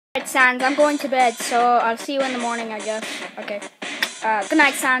Alright, Sans, I'm going to bed, so I'll see you in the morning, I guess. Okay. Good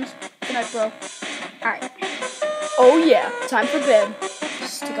night, Sans. Good night, bro. Alright. Oh yeah, time for bed.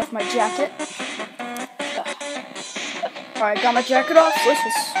 Just take off my jacket. Alright, got my jacket off. Let's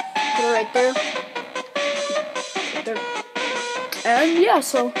just put it right there. Right there. And yeah,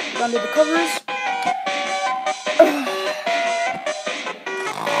 so under the covers.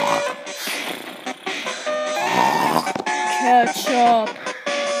 Ketchup.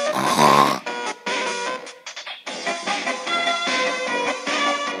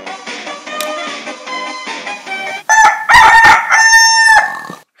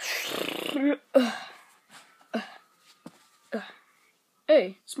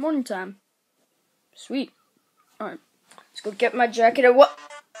 Hey, it's morning time. Sweet. Alright. Let's go get my jacket. What?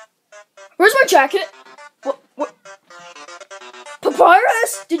 Where's my jacket? What?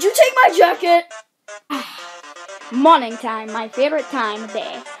 Papyrus? Did you take my jacket? Morning time, my favorite time of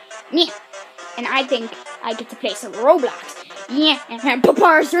day. Yeah, and I think I get to play some Roblox. Yeah, and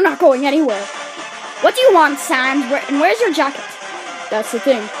Papyrus, you're not going anywhere. what do you want, Sans? And where's your jacket? That's the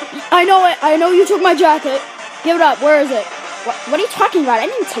thing. I know it. I know you took my jacket. Give it up. Where is it? What are you talking about? I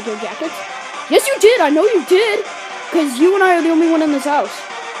didn't take your jacket. Yes, you did. I know you did. Because you and I are the only one in this house.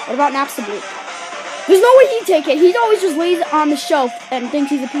 What about Napstabloop? There's no way he'd take it. He always just lays on the shelf and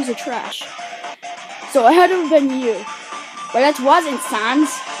thinks he's a piece of trash. So it had to have been you. Well, it wasn't, Sans.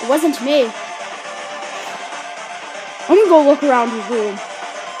 It wasn't me. I'm gonna go look around your room.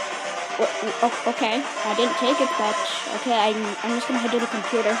 Okay, I didn't take it, but okay, I'm just gonna head to the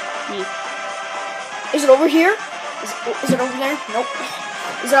computer. Is it over here? Is it over there? Nope.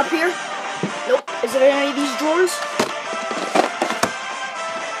 Is it up here? Nope. Is it in any of these drawers?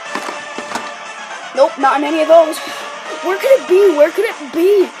 Nope, not in any of those. Where could it be? Where could it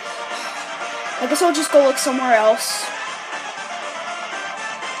be? I guess I'll just go look somewhere else.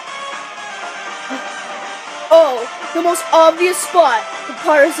 Oh, the most obvious spot.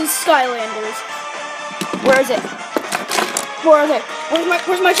 Papyrus' Skylanders. Where is it? Where are they?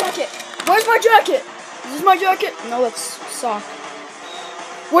 Where's my jacket? Where's my jacket? Is this my jacket? No, it's sock.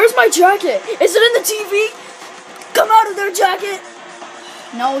 Where's my jacket? Is it in the TV? Come out of there, jacket!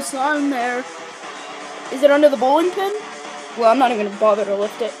 No, it's not in there. Is it under the bowling pin? Well, I'm not even gonna bother to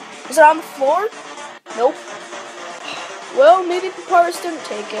lift it. Is it on the floor? Nope. Well, maybe Papyrus didn't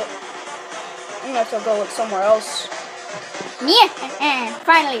take it. I'm gonna have to go look somewhere else. Yeah,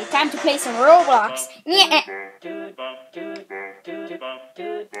 finally, time to play some Roblox. Yeah.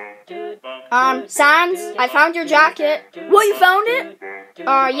 Sans, I found your jacket. What, you found it?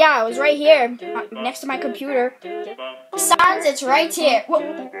 Yeah, it was right here, next to my computer. Sans, it's right here. What?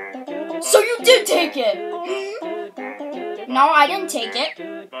 So you did take it? No, I didn't take it.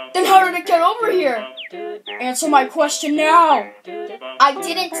 Then how did it get over here? Answer my question now. I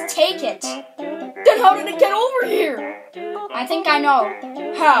didn't take it. Then how did it get over here? I think I know.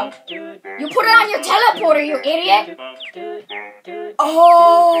 How? You put it on your teleporter, you idiot.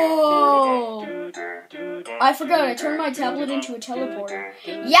 Oh! I forgot, I turned my tablet into a teleporter.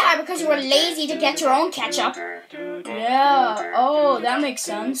 Yeah, because you were lazy to get your own ketchup. Yeah, oh, that makes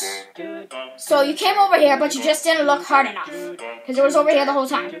sense. So you came over here, but you just didn't look hard enough. Because it was over here the whole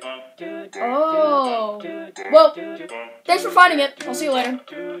time. Oh. Well, thanks for finding it. I'll see you later.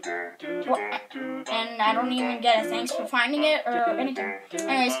 And I don't even get a thanks for finding it or anything.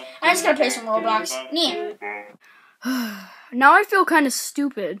 Anyways, I'm just gonna play some Roblox. Yeah. Now I feel kind of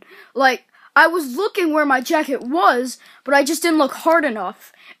stupid. Like, I was looking where my jacket was, but I just didn't look hard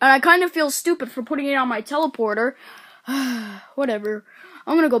enough. And I kind of feel stupid for putting it on my teleporter. Whatever.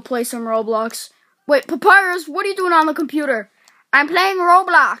 I'm gonna go play some Roblox. Wait, Papyrus, what are you doing on the computer? I'm playing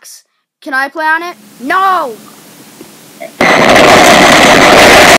Roblox. Can I play on it? No!